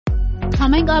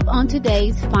Coming up on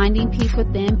today's Finding Peace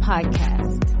Within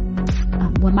podcast.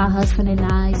 When my husband and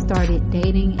I started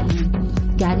dating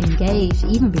and got engaged,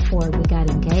 even before we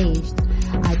got engaged,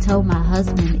 I told my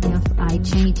husband if I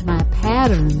changed my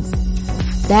patterns,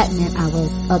 that meant I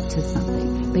was up to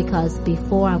something. Because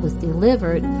before I was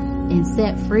delivered and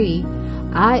set free,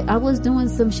 I was doing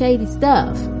some shady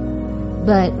stuff.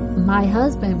 But my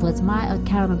husband was my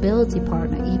accountability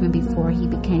partner even before he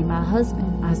became my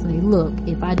husband. I say, look,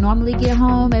 if I normally get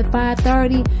home at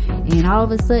 5:30 and all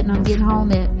of a sudden I'm getting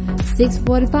home at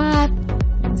 6:45,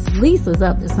 Lisa's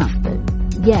up to something.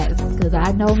 Yes, because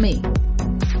I know me.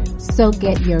 So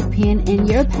get your pen and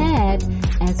your pad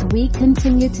as we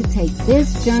continue to take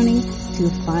this journey to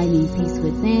finding peace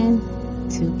within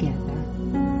together.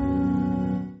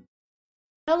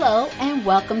 Hello and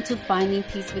welcome to Finding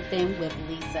Peace Within with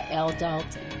Lisa L.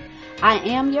 Dalton. I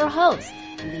am your host,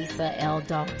 Lisa L.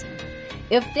 Dalton.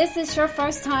 If this is your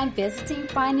first time visiting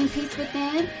Finding Peace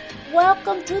Within,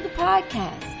 welcome to the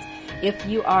podcast. If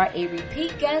you are a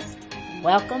repeat guest,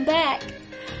 welcome back.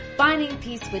 Finding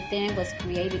Peace Within was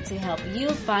created to help you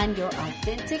find your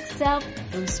authentic self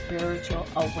through spiritual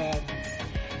awareness.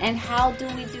 And how do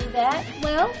we do that?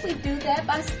 Well, we do that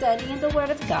by studying the Word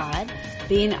of God,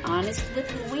 being honest with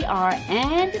who we are,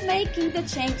 and making the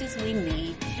changes we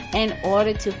need in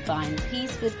order to find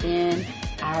peace within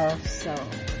our soul.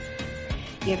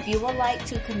 If you would like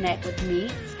to connect with me,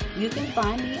 you can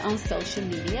find me on social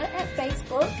media at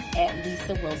Facebook at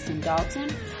Lisa Wilson Dalton.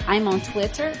 I'm on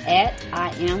Twitter at I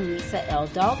am Lisa L.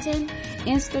 Dalton,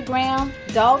 Instagram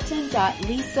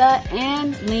Dalton.Lisa,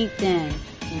 and LinkedIn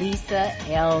Lisa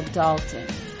L. Dalton.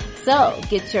 So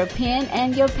get your pen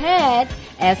and your pad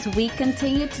as we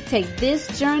continue to take this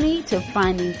journey to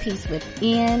finding peace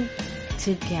within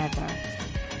together.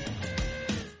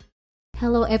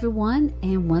 Hello everyone,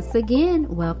 and once again,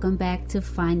 welcome back to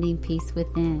Finding Peace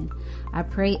Within. I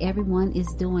pray everyone is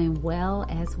doing well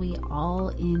as we all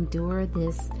endure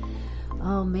this,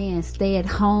 stay at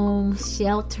home,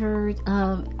 sheltered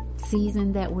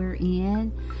season that we're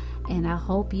in. And I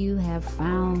hope you have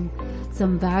found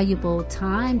some valuable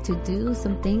time to do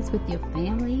some things with your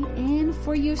family and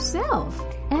for yourself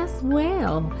as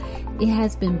well. It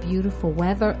has been beautiful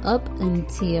weather up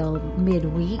until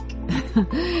midweek.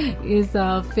 It's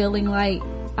feeling like,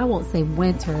 I won't say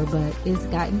winter, but it's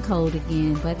gotten cold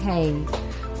again. But hey,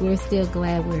 we're still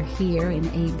glad we're here and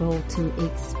able to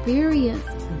experience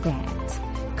that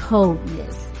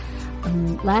coldness.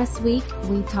 Last week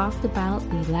we talked about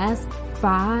the last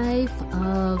 5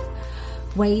 of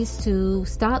ways to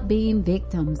stop being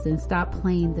victims and stop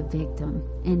playing the victim.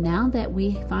 And now that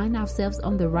we find ourselves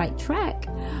on the right track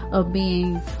of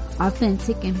being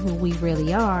authentic in who we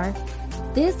really are,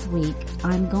 this week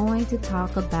I'm going to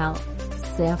talk about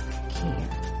self-care.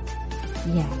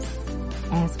 Yes,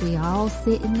 as we all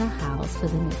sit in the house for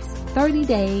the next 30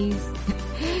 days,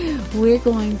 we're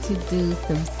going to do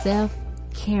some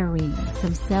self-caring,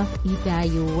 some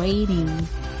self-evaluating.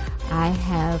 I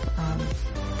have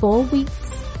 4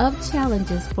 weeks of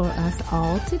challenges for us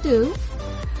all to do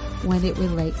when it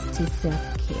relates to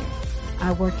self-care.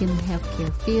 I work in the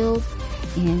healthcare field,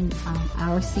 and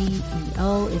our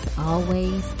CEO is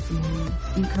always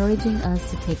encouraging us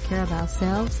to take care of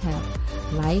ourselves, have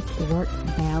life-work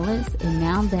balance. And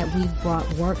now that we've brought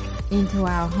work into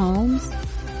our homes,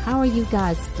 how are you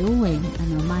guys doing? I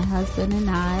know my husband and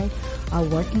I are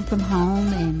working from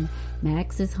home, and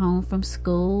Max is home from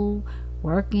school,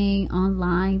 working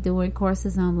online, doing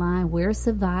courses online. We're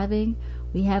surviving.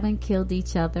 We haven't killed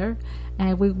each other,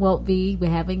 and we won't be. We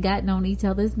haven't gotten on each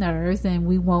other's nerves, and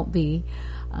we won't be.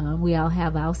 We all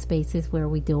have our spaces where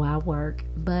we do our work.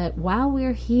 But while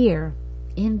we're here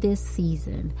in this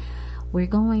season, we're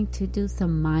going to do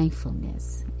some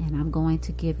mindfulness, and I'm going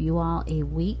to give you all a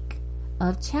week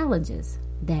of challenges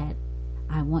that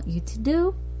I want you to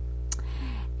do.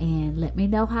 And let me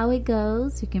know how it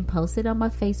goes. You can post it on my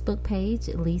Facebook page,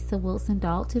 Lisa Wilson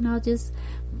Dalton. I'll just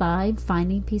find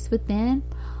Finding Peace Within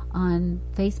on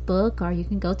Facebook, or you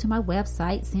can go to my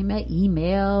website, send me an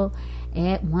email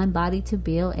at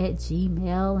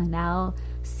onebodytobuild@gmail, and I'll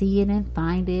see it and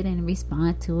find it and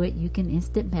respond to it. You can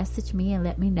instant message me and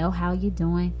let me know how you're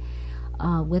doing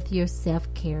with your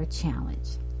self-care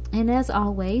challenge. And as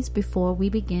always, before we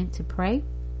begin to pray,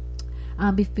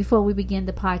 before we begin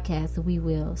the podcast, we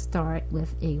will start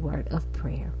with a word of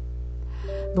prayer.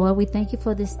 Lord, we thank you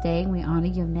for this day. We honor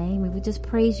your name, and we just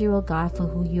praise you, oh God, for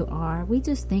who you are. We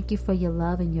just thank you for your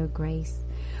love and your grace.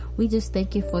 We just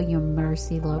thank you for your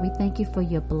mercy, Lord. We thank you for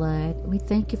your blood. We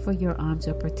thank you for your arms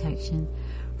of protection,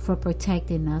 for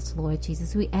protecting us, Lord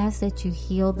Jesus. We ask that you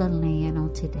heal the land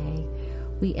on today.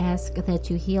 We ask that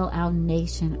you heal our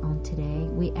nation on today.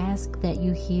 We ask that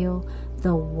you heal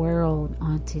the world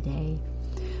on today.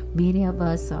 Many of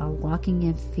us are walking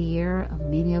in fear.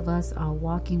 Many of us are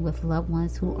walking with loved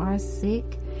ones who are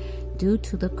sick due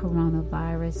to the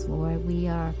coronavirus, Lord. We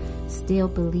are still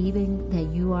believing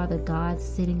that you are the God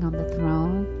sitting on the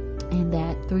throne, and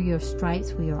that through your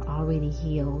stripes we are already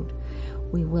healed.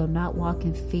 We will not walk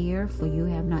in fear, for you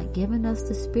have not given us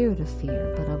the spirit of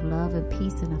fear, but of love and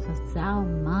peace and of a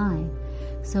sound mind.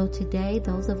 So today,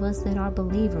 those of us that are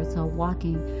believers are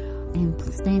walking and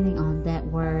standing on that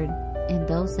word. And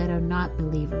those that are not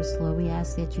believers, Lord, we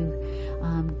ask that you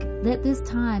let this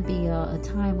time be a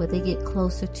time where they get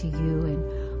closer to you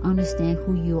and understand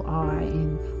who you are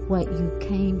and what you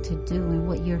came to do and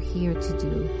what you're here to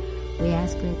do. We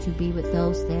ask that you be with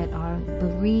those that are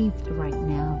bereaved right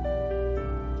now.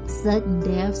 Sudden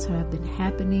deaths have been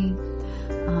happening.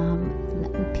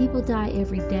 People die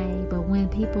every day, but when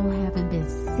people haven't been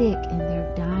sick and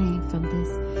they're dying from this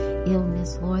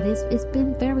illness, Lord, it's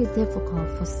been very difficult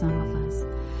for some of us.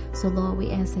 So, Lord,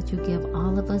 we ask that you give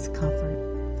all of us comfort.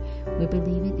 We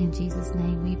believe it in Jesus'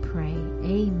 name we pray.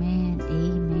 Amen,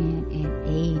 amen, and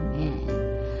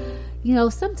amen. You know,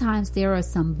 sometimes there are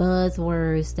some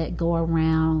buzzwords that go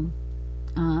around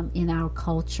in our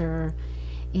culture.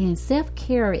 And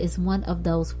self-care is one of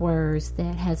those words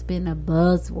that has been a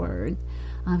buzzword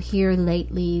here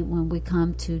lately when we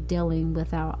come to dealing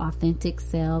with our authentic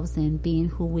selves and being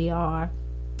who we are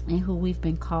and who we've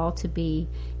been called to be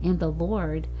in the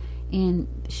Lord and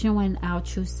showing our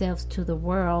true selves to the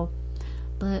world.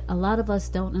 But a lot of us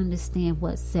don't understand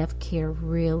what self-care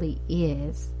really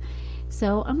is.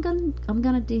 So I'm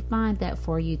gonna define that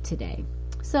for you today.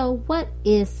 So what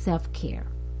is self-care?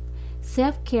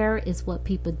 Self-care is what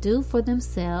people do for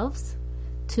themselves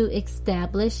to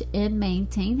establish and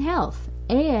maintain health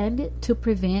and to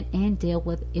prevent and deal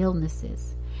with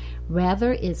illnesses.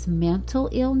 Whether it's mental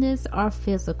illness or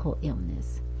physical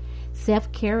illness.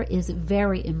 Self-care is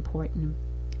very important.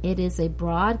 It is a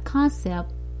broad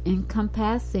concept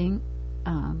encompassing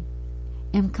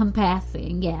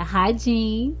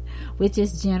hygiene, which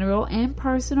is general and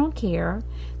personal care,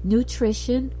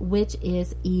 nutrition, which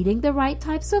is eating the right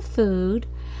types of food,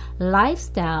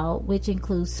 lifestyle, which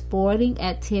includes sporting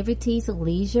activities,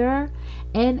 leisure,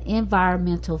 and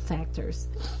environmental factors,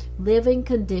 living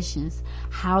conditions,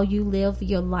 how you live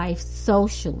your life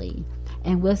socially.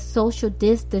 And with social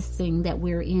distancing that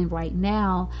we're in right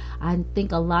now, I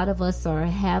think a lot of us are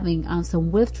having some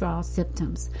withdrawal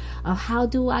symptoms of how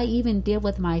do I even deal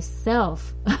with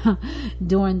myself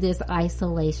during this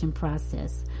isolation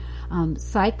process.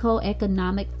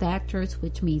 Psychoeconomic factors,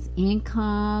 which means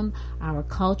income, our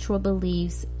cultural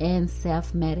beliefs, and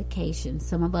self-medication.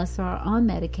 Some of us are on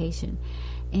medication.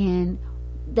 And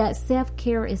that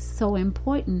self-care is so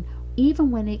important.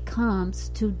 Even when it comes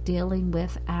to dealing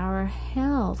with our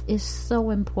health, is so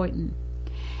important.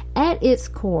 At its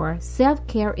core,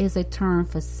 self-care is a term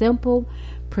for simple,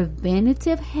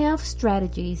 preventative health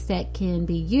strategies that can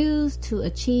be used to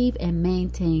achieve and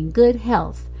maintain good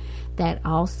health. That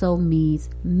also means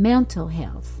mental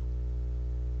health.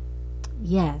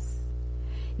 Yes,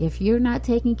 if you're not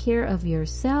taking care of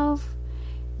yourself,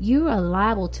 you are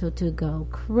liable to go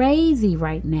crazy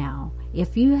right now.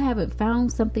 If you haven't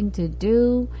found something to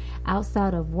do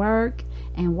outside of work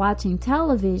and watching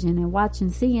television and watching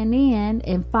CNN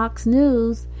and Fox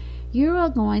News, you are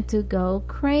going to go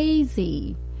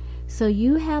crazy. So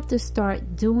you have to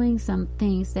start doing some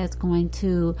things that's going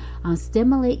to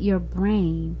stimulate your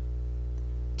brain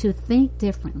to think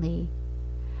differently.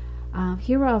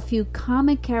 Here are a few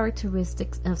common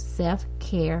characteristics of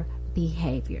self-care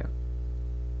behavior.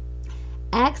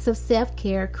 Acts of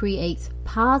self-care creates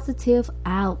positive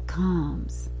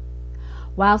outcomes.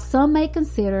 While some may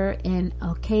consider an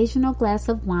occasional glass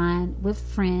of wine with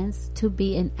friends to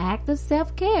be an act of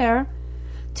self-care,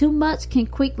 too much can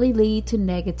quickly lead to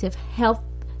negative health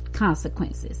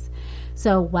consequences.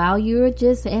 So while you're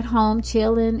just at home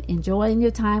chilling, enjoying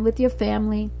your time with your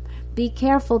family, be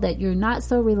careful that you're not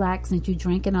so relaxed that you're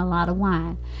drinking a lot of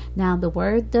wine. Now, the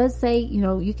word does say,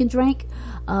 you can drink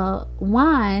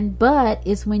wine, but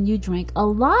it's when you drink a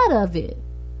lot of it.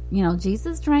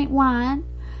 Jesus drank wine.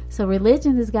 So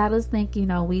religion has got us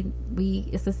thinking,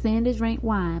 it's a sin to drink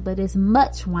wine, but it's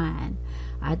much wine.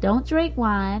 I don't drink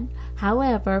wine.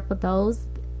 However, for those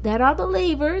that are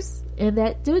believers and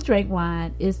that do drink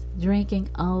wine, is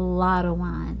drinking a lot of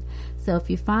wine. So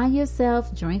if you find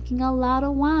yourself drinking a lot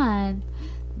of wine,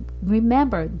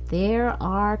 remember there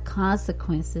are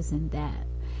consequences in that.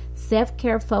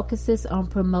 Self-care focuses on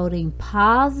promoting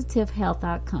positive health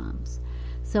outcomes.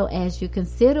 So as you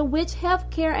consider which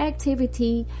healthcare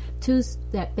activity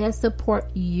that best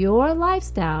support your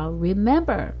lifestyle,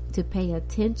 remember to pay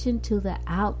attention to the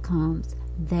outcomes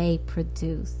they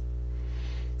produce.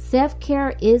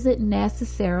 Self-care isn't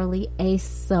necessarily a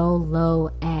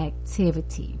solo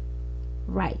activity,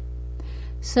 right?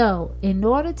 So in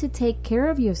order to take care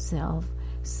of yourself,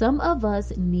 some of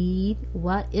us need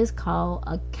what is called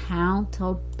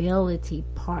accountability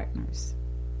partners.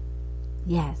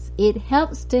 Yes, it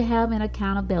helps to have an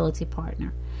accountability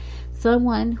partner.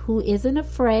 Someone who isn't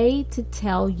afraid to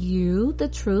tell you the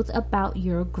truth about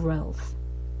your growth.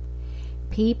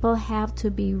 People have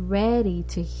to be ready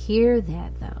to hear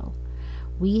that, though.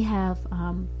 We have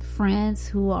friends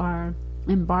who are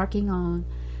embarking on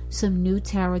some new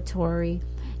territory,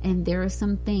 and there are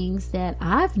some things that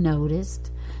I've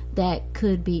noticed that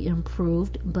could be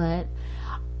improved, but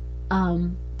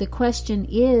the question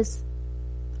is,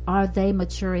 are they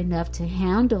mature enough to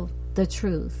handle the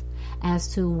truth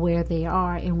as to where they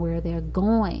are and where they're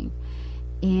going?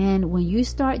 And when you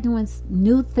start doing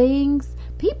new things,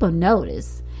 people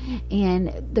notice.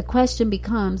 And the question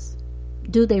becomes,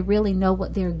 do they really know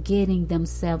what they're getting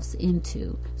themselves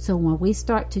into? So when we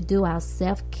start to do our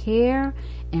self-care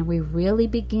and we really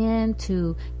begin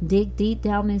to dig deep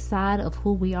down inside of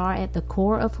who we are, at the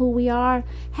core of who we are,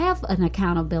 have an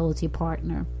accountability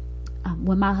partner.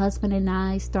 When my husband and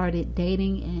I started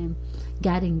dating and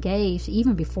got engaged,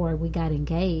 even before we got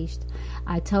engaged,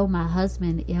 I told my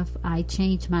husband if I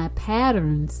changed my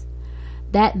patterns,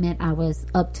 that meant I was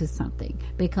up to something.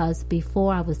 Because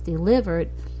before I was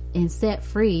delivered and set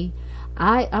free,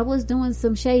 I was doing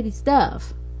some shady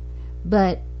stuff.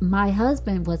 But my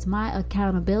husband was my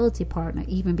accountability partner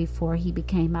even before he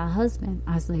became my husband.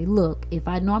 I say, look, if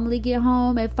I normally get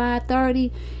home at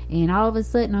 5:30 and all of a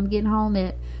sudden I'm getting home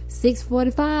at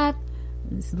 6:45,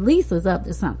 Lisa's up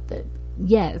to something.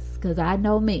 Yes, because I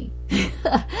know me.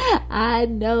 I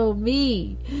know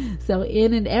me. So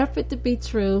in an effort to be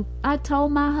true, I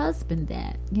told my husband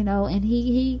that, and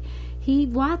he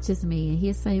watches me and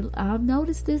he'll say, I've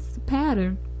noticed this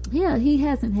pattern. Yeah, he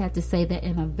hasn't had to say that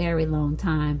in a very long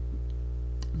time,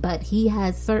 but he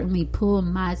has certainly pulled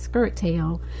my skirt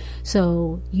tail.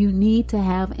 So you need to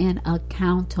have an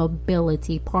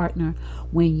accountability partner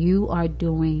when you are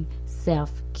doing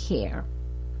self-care.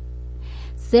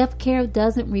 Self-care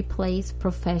doesn't replace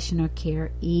professional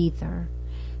care either.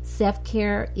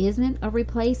 Self-care isn't a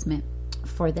replacement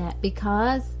for that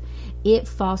because it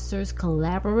fosters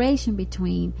collaboration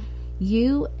between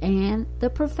you and the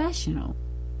professional.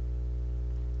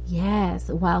 Yes,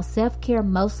 while self-care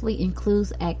mostly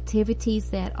includes activities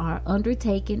that are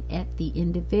undertaken at the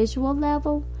individual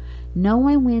level,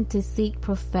 knowing when to seek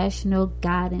professional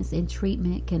guidance and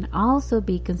treatment can also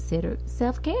be considered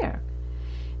self-care.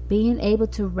 Being able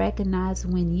to recognize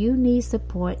when you need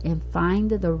support and find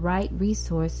the right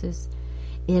resources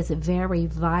is very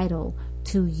vital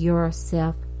to your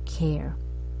self-care.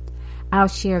 I'll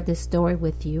share this story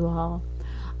with you all.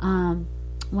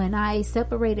 When I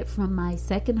separated from my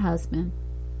second husband,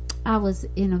 I was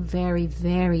in a very,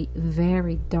 very,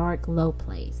 very dark, low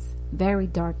place. Very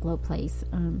dark, low place.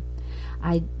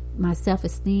 My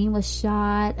self-esteem was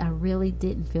shot. I really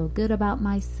didn't feel good about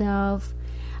myself.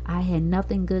 I had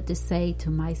nothing good to say to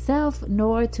myself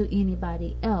nor to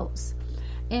anybody else.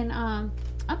 And I'm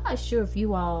not sure if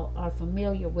you all are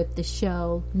familiar with the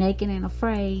show Naked and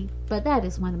Afraid, but that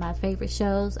is one of my favorite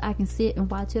shows. I can sit and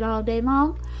watch it all day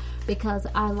long because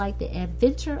I like the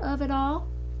adventure of it all.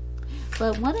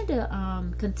 But one of the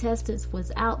contestants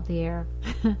was out there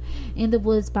in the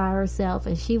woods by herself,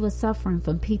 and she was suffering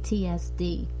from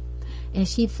PTSD. And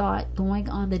she thought going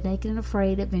on the Naked and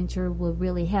Afraid adventure would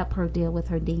really help her deal with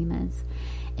her demons.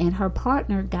 And her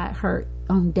partner got hurt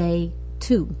on day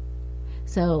 2.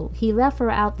 So he left her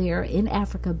out there in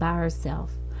Africa by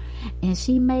herself. And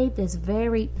she made this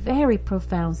very, very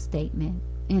profound statement.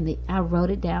 And I wrote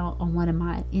it down on one of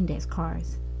my index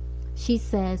cards. She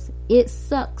says, "It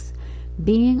sucks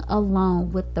being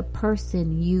alone with the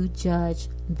person you judge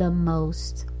the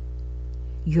most,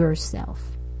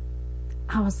 yourself."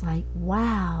 I was like,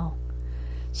 wow.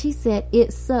 She said,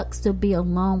 it sucks to be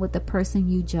alone with the person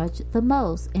you judge the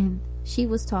most. And she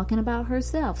was talking about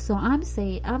herself. So I'm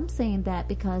saying that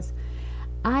because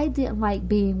I didn't like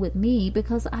being with me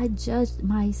because I judged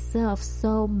myself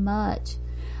so much.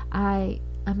 I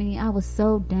was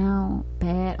so down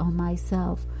bad on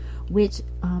myself, which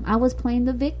I was playing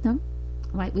the victim.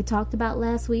 Like we talked about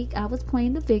last week, I was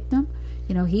playing the victim.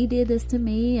 He did this to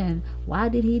me, and why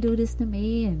did he do this to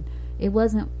me? And it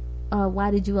wasn't, why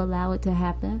did you allow it to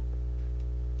happen?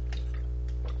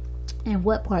 And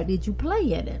what part did you play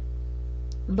in it?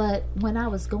 But when I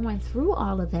was going through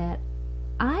all of that,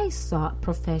 I sought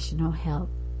professional help.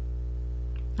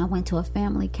 I went to a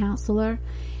family counselor,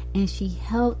 and she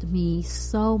helped me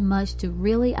so much to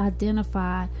really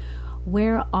identify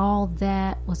where all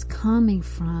that was coming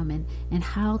from, and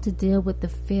how to deal with the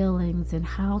feelings, and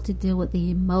how to deal with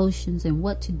the emotions, and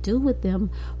what to do with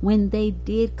them when they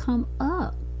did come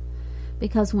up.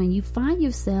 Because when you find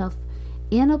yourself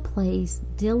in a place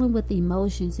dealing with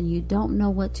emotions and you don't know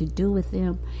what to do with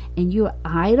them, and you're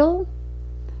idle,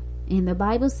 and the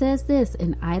Bible says this,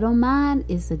 an idle mind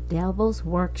is the devil's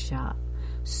workshop.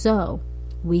 So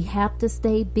we have to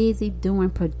stay busy doing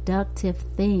productive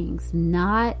things,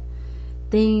 not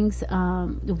things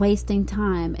wasting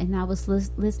time. And I was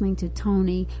listening to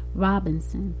Tony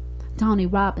Robbins,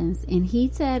 and he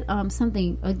said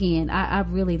something. Again, I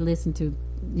really listened to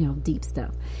deep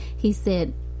stuff. He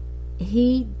said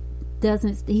he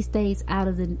stays out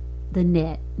of the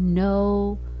net.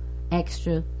 No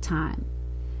extra time.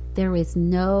 There is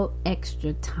no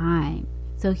extra time.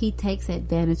 So he takes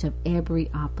advantage of every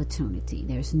opportunity.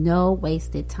 There's no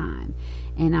wasted time.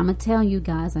 And I'm going to tell you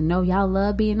guys, I know y'all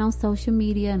love being on social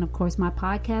media. And of course, my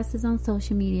podcast is on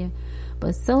social media.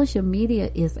 But social media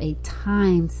is a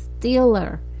time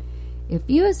stealer. If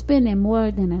you're spending more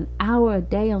than an hour a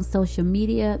day on social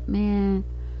media, man,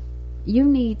 you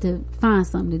need to find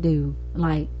something to do,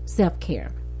 like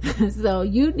self-care. So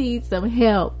you need some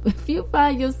help. If you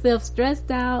find yourself stressed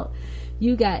out,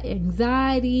 you got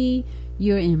anxiety,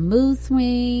 you're in mood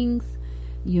swings,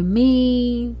 you're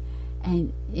mean,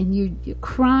 and you're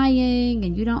crying,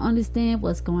 and you don't understand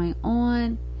what's going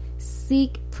on,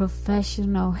 seek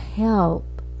professional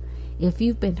help. If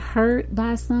you've been hurt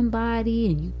by somebody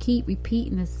and you keep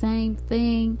repeating the same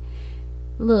thing,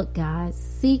 look, guys,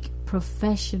 seek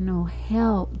professional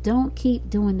help. Don't keep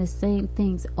doing the same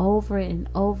things over and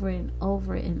over and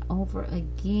over and over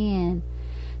again.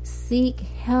 Seek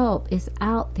help. It's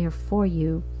out there for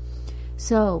you.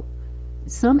 So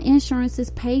some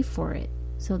insurances pay for it.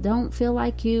 So don't feel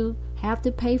like you have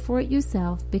to pay for it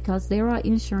yourself, because there are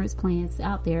insurance plans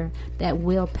out there that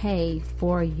will pay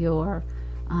for your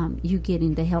you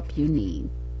getting the help you need.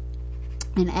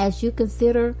 And as you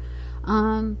consider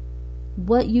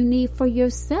what you need for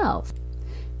yourself,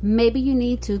 maybe you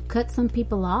need to cut some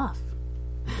people off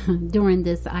during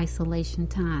this isolation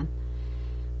time.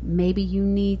 Maybe you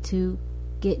need to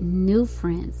get new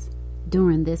friends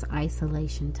during this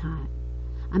isolation time.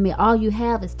 I mean, all you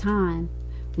have is time.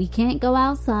 We can't go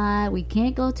outside. We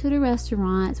can't go to the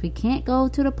restaurants. We can't go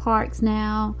to the parks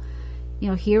now.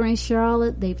 Here in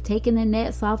Charlotte, they've taken the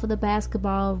nets off of the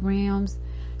basketball rims.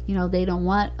 They don't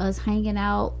want us hanging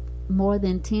out more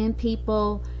than 10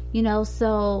 people.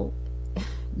 So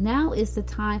now is the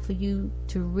time for you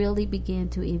to really begin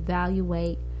to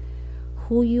evaluate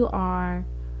who you are,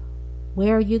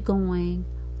 where you're going,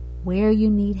 where you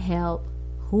need help,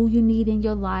 who you need in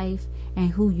your life, and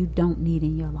who you don't need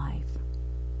in your life.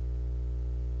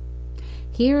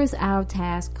 Here is our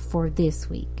task for this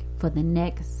week, for the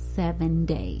next 7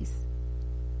 days.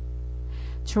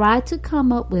 Try to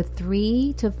come up with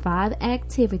 3 to 5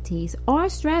 activities or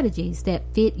strategies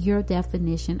that fit your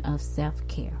definition of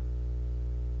self-care.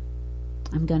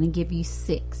 I'm going to give you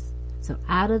 6. So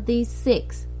out of these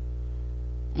 6,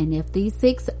 and if these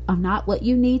 6 are not what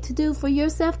you need to do for your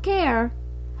self-care,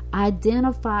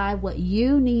 identify what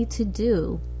you need to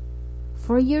do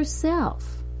for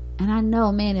yourself. And I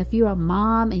know, man, if you're a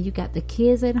mom and you got the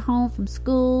kids at home from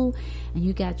school, and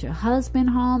you got your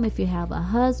husband home, if you have a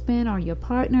husband or your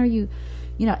partner,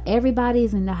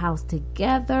 everybody's in the house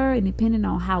together, and depending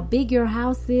on how big your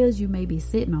house is, you may be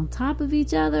sitting on top of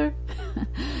each other.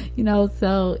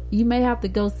 So you may have to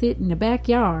go sit in the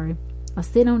backyard or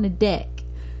sit on the deck.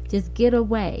 Just get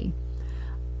away.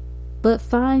 But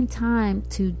find time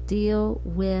to deal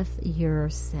with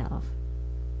yourself.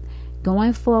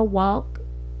 Going for a walk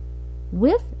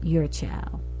with your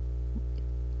child.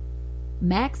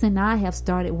 Max and I have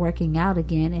started working out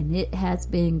again, and it has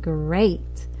been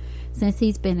great. Since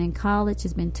he's been in college,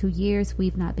 it's been 2 years,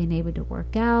 we've not been able to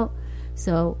work out.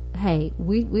 So, hey,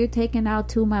 we're taking our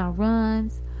 2-mile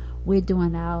runs. We're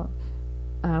doing our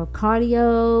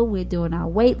cardio. We're doing our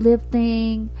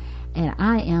weightlifting. And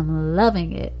I am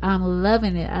loving it. I'm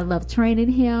loving it. I love training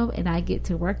him, and I get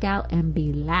to work out and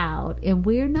be loud. And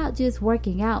we're not just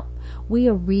working out. We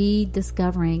are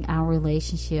rediscovering our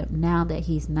relationship now that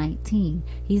he's 19.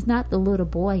 He's not the little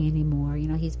boy anymore.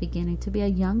 He's beginning to be a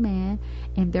young man,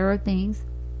 and there are things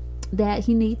that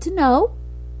he needs to know.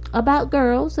 about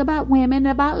girls, about women,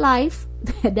 about life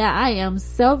that I am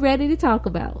so ready to talk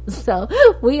about. So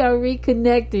we are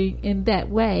reconnecting in that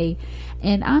way.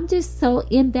 And I'm just so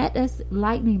in that. That's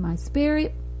lightening my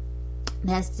spirit.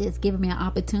 That's just giving me an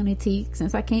opportunity.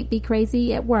 Since I can't be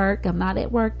crazy at work, I'm not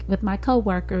at work with my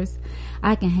coworkers,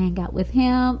 I can hang out with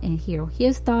him and hear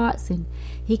his thoughts, and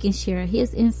he can share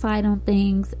his insight on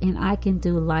things, and I can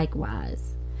do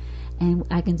likewise. And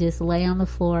I can just lay on the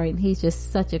floor, and he's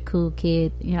just such a cool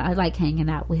kid. You know, I like hanging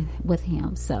out with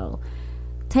him. So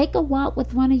take a walk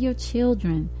with one of your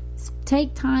children.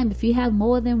 Take time. If you have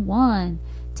more than one,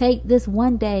 take this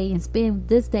one day and spend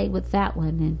this day with that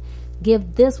one, and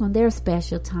give this one their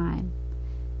special time.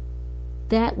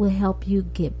 That will help you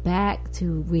get back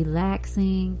to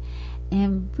relaxing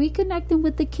and reconnecting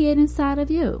with the kid inside of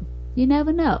you. You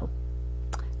never know.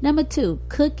 Number 2,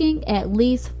 cooking at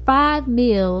least 5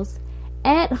 meals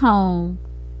at home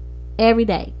every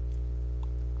day.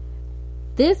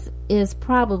 This is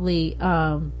probably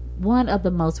one of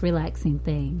the most relaxing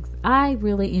things. I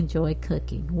really enjoy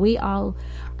cooking. We all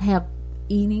have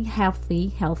eating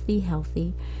healthy.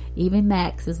 Even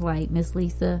Max is like, Miss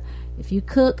Lisa, if you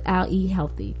cook, I'll eat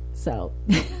healthy. So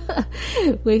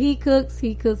when he cooks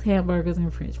hamburgers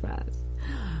and french fries.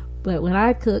 But when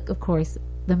I cook, of course,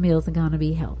 the meals are going to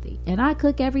be healthy. And I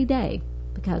cook every day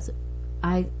because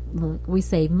we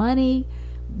save money.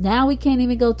 Now we can't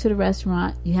even go to the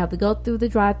restaurant. You have to go through the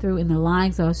drive-thru, and the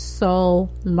lines are so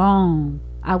long.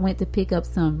 I went to pick up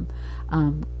some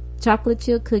chocolate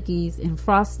chip cookies and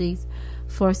Frosties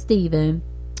for Steven,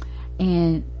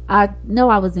 and I know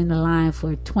I was in the line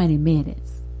for 20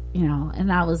 minutes, you know,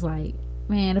 and I was like,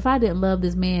 man, if I didn't love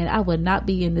this man, I would not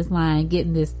be in this line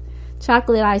getting this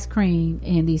chocolate ice cream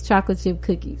and these chocolate chip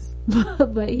cookies.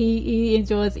 But he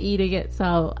enjoys eating it,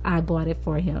 so I bought it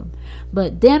for him.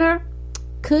 But dinner,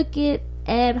 cook it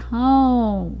at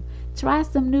home. Try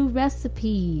some new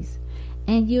recipes,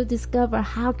 and you'll discover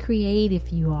how creative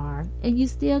you are, and you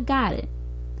still got it.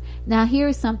 Now,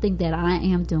 here's something that I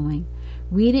am doing.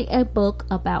 Reading a book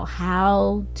about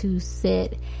how to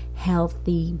set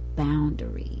healthy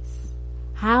boundaries.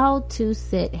 How to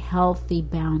set healthy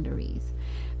boundaries.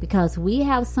 Because we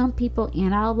have some people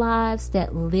in our lives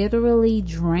that literally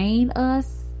drain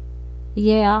us.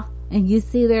 Yeah. And you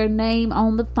see their name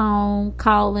on the phone,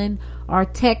 calling or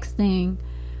texting,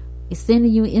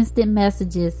 sending you instant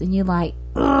messages, and you're like,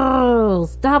 oh,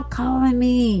 stop calling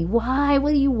me. Why?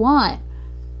 What do you want?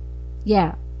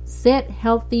 Yeah. Set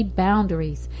healthy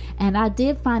boundaries. And I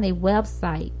did find a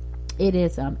website. It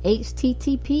is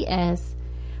https://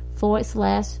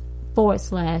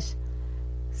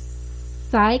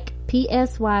 psych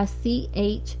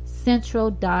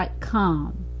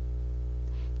central.com.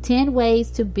 10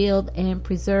 ways to build and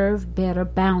preserve better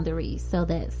boundaries. So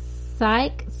that's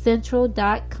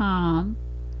psychcentral.com.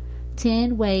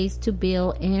 10 ways to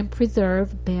build and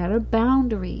preserve better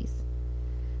boundaries.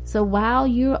 So while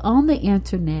you're on the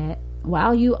internet,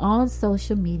 while you're on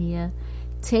social media,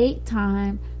 take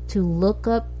time to look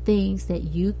up things that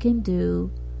you can do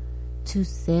to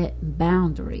set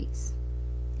boundaries.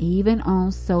 Even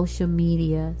on social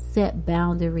media, set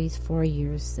boundaries for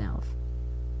yourself.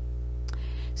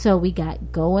 So we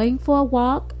got going for a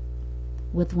walk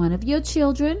with one of your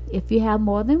children, if you have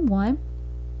more than one,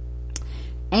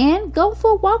 and go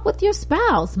for a walk with your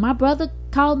spouse. My brother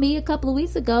called me a couple of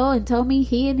weeks ago and told me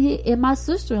he and my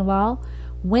sister-in-law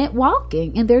went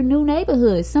walking in their new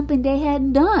neighborhood, something they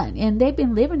hadn't done, and they've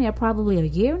been living there probably a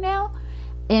year now.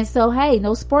 And so, hey,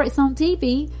 no sports on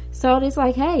TV, so it's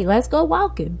like, hey, let's go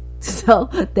walking. So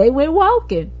they went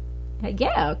walking.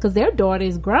 Yeah, because their daughter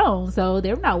is grown, so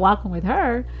they're not walking with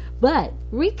her. But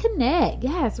reconnect.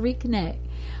 Yes, reconnect.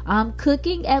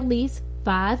 Cooking at least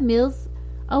 5 meals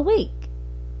a week.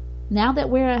 Now that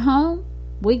we're at home,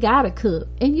 we gotta cook.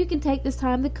 And you can take this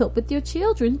time to cook with your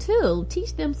children too.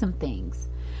 Teach them some things.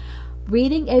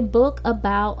 Reading a book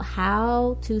about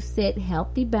how to set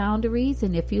healthy boundaries.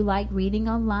 And if you like reading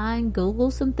online,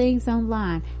 Google some things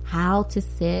online. How to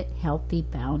set healthy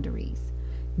boundaries.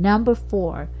 Number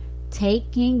 4,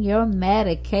 taking your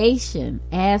medication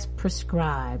as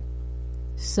prescribed.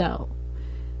 So,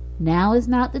 now is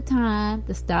not the time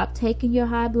to stop taking your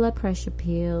high blood pressure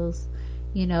pills.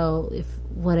 You know, if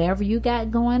whatever you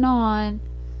got going on,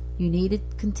 you need to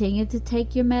continue to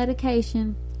take your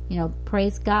medication. You know,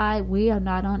 praise God, we are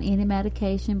not on any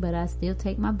medication, but I still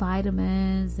take my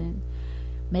vitamins and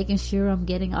making sure I'm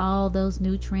getting all those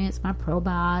nutrients, my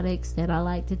probiotics that I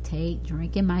like to take,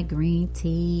 drinking my green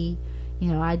tea.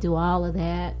 You know, I do all of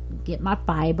that, get my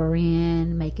fiber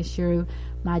in, making sure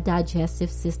my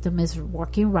digestive system is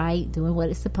working right, doing what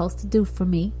it's supposed to do for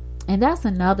me. And that's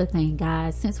another thing,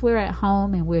 guys. Since we're at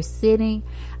home and we're sitting,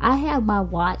 I have my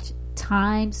watch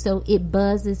timed so it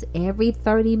buzzes every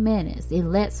 30 minutes. It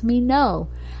lets me know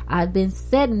I've been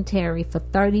sedentary for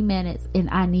 30 minutes and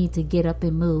I need to get up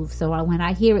and move. So when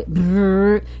I hear it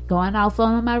going off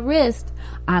on my wrist,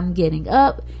 I'm getting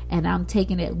up and I'm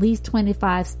taking at least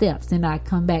 25 steps, and I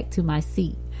come back to my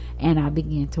seat and I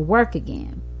begin to work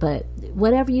again. But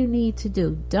whatever you need to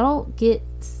do, don't get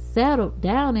settled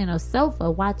down in a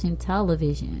sofa watching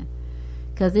television,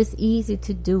 because it's easy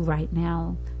to do right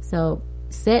now. So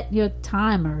set your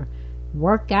timer,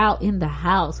 work out in the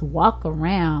house, walk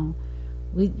around.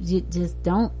 Just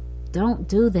don't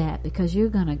do that, because you're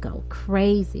gonna go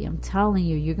crazy. I'm telling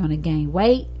you, you're gonna gain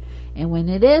weight, and when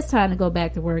it is time to go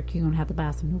back to work, you're gonna have to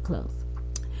buy some new clothes.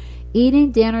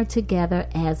 Eating dinner together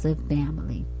as a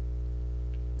family.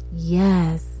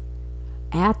 Yes,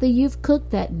 after you've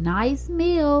cooked that nice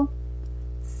meal,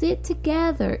 sit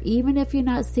together, even if you're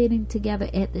not sitting together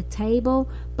at the table,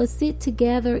 but sit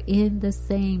together in the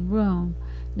same room.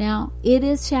 Now, it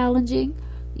is challenging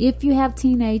if you have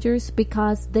teenagers,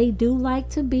 because they do like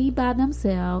to be by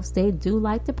themselves. They do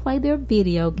like to play their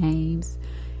video games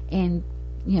and,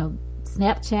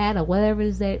 Snapchat or whatever it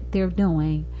is that they're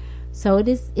doing. So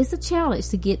it's a challenge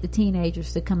to get the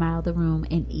teenagers to come out of the room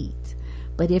and eat.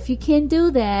 But if you can do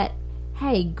that,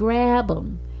 hey, grab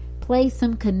them. Play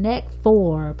some Connect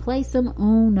 4. Play some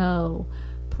Uno.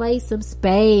 Play some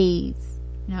spades.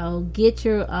 Get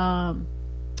your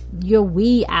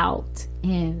Wii out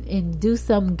and do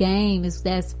some games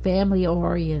that's family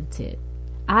oriented.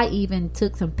 I even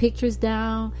took some pictures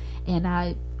down and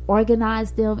I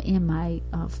organized them in my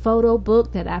photo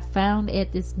book that I found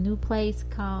at this new place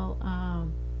called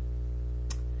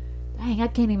I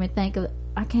can't even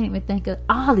think of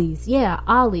Ollie's. Yeah,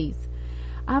 Ollie's.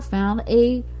 I found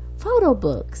a photo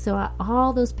book. So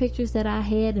all those pictures that I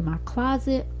had in my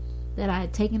closet that I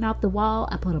had taken off the wall,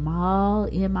 I put them all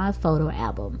in my photo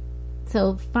album.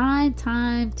 So find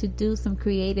time to do some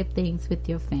creative things with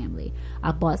your family.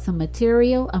 I bought some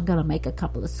material. I'm going to make a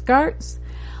couple of skirts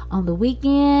on the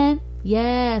weekend.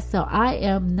 Yeah, so I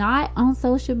am not on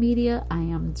social media. I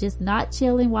am just not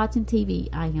chilling watching TV.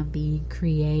 I am being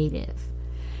creative.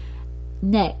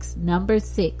 Next, number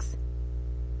 6,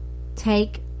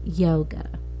 take yoga.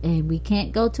 And we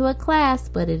can't go to a class,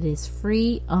 but it is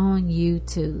free on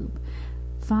YouTube.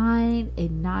 Find a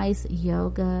nice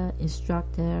yoga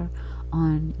instructor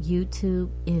on YouTube.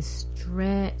 Is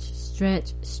stretch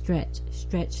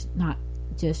not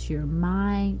just your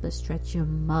mind, but stretch your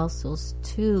muscles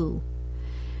too.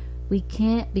 We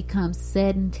can't become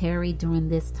sedentary during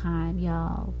this time,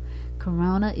 y'all.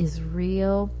 Corona is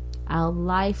real. Our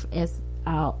life as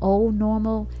our old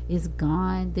normal is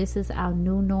gone. This is our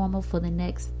new normal for the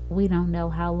next, we don't know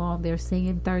how long. They're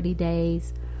saying 30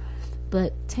 days.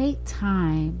 But take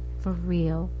time for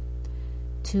real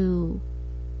to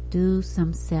do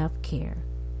some self-care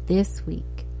this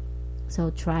week. So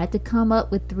try to come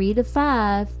up with 3 to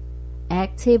 5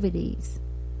 activities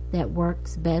that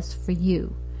works best for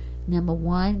you. Number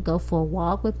 1, go for a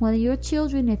walk with one of your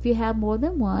children if you have more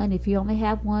than one. If you only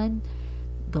have one,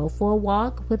 go for a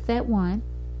walk with that one.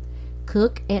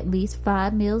 Cook at least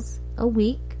 5 meals a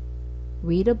week.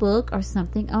 Read a book or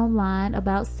something online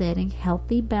about setting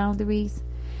healthy boundaries.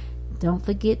 Don't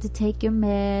forget to take your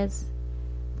meds.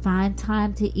 Find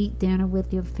time to eat dinner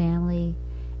with your family.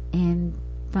 And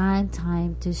find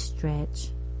time to stretch.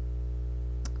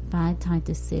 Find time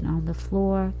to sit on the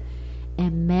floor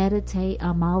and meditate.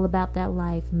 I'm all about that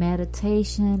life.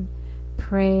 Meditation,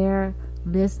 prayer,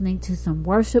 listening to some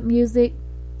worship music.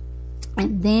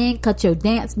 And then cut your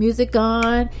dance music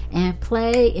on and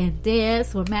play and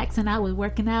dance. When Max and I were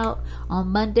working out on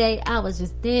Monday, I was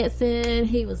just dancing.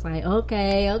 He was like,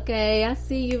 okay, I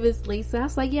see you, Miss Lisa. I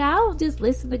was like, yeah, I don't just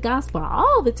listen to gospel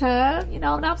all the time, and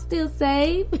I'm still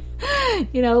saved.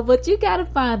 But you got to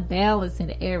find balance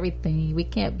in everything. We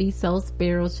can't be so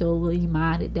spiritually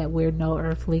minded that we're no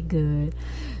earthly good.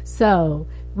 So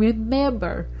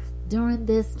remember, during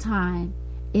this time,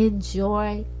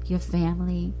 enjoy your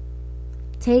family.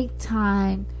 Take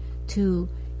time to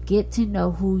get to know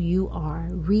who you are.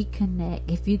 Reconnect.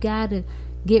 If you got to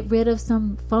get rid of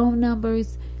some phone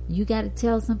numbers, you got to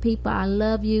tell some people I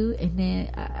love you, and then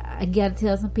I got to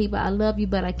tell some people I love you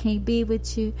but I can't be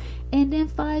with you, and then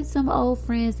find some old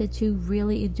friends that you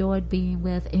really enjoyed being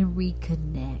with and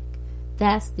reconnect.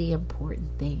 That's the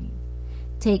important thing.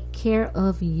 Take care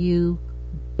of you,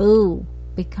 boo,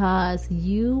 because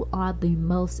you are the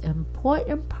most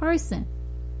important person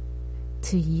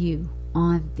to you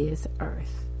on this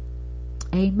earth.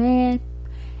 Amen.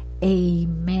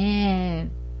 Amen.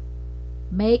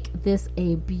 Make this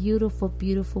a beautiful,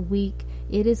 beautiful week.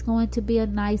 It is going to be a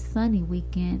nice sunny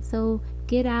weekend, so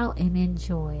get out and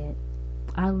enjoy it.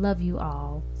 I love you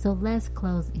all. So let's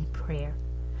close in prayer.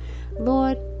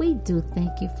 Lord, we do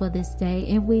thank you for this day,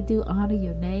 and we do honor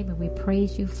your name, and we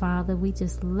praise you, Father. We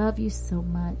just love you so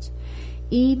much.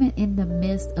 Even in the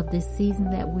midst of this season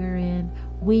that we're in,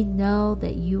 we know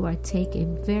that you are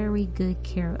taking very good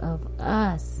care of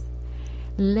us.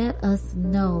 Let us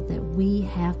know that we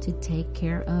have to take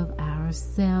care of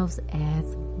ourselves as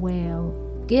well.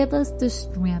 Give us the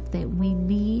strength that we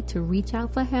need to reach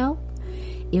out for help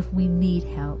if we need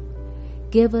help.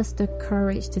 Give us the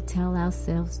courage to tell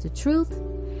ourselves the truth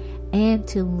and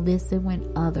to listen when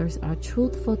others are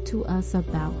truthful to us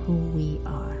about who we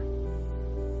are.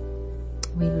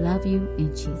 We love you.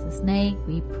 In Jesus' name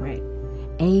we pray.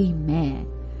 Amen.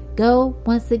 Go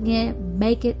once again,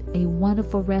 make it a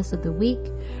wonderful rest of the week.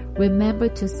 Remember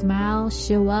to smile,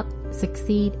 show up,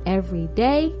 succeed every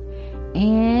day.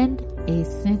 And a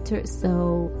centered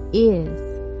soul is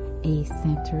a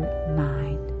centered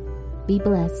mind. Be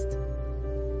blessed.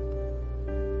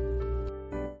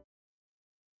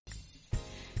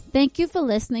 Thank you for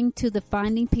listening to the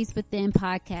Finding Peace Within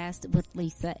podcast with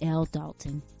Lisa L.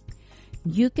 Dalton.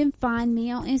 You can find me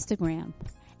on Instagram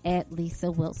at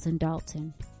Lisa Wilson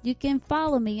Dalton. You can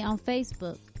follow me on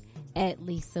Facebook at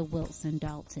Lisa Wilson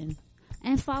Dalton.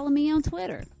 And follow me on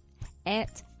Twitter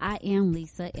at I am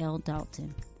Lisa L.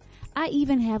 Dalton. I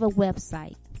even have a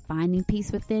website,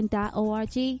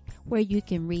 findingpeacewithin.org, where you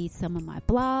can read some of my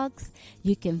blogs,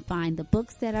 you can find the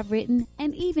books that I've written,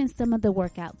 and even some of the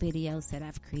workout videos that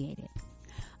I've created.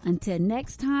 Until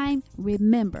next time,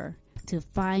 remember to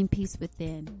find peace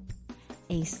within.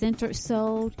 A centered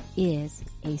soul is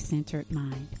a centered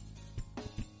mind.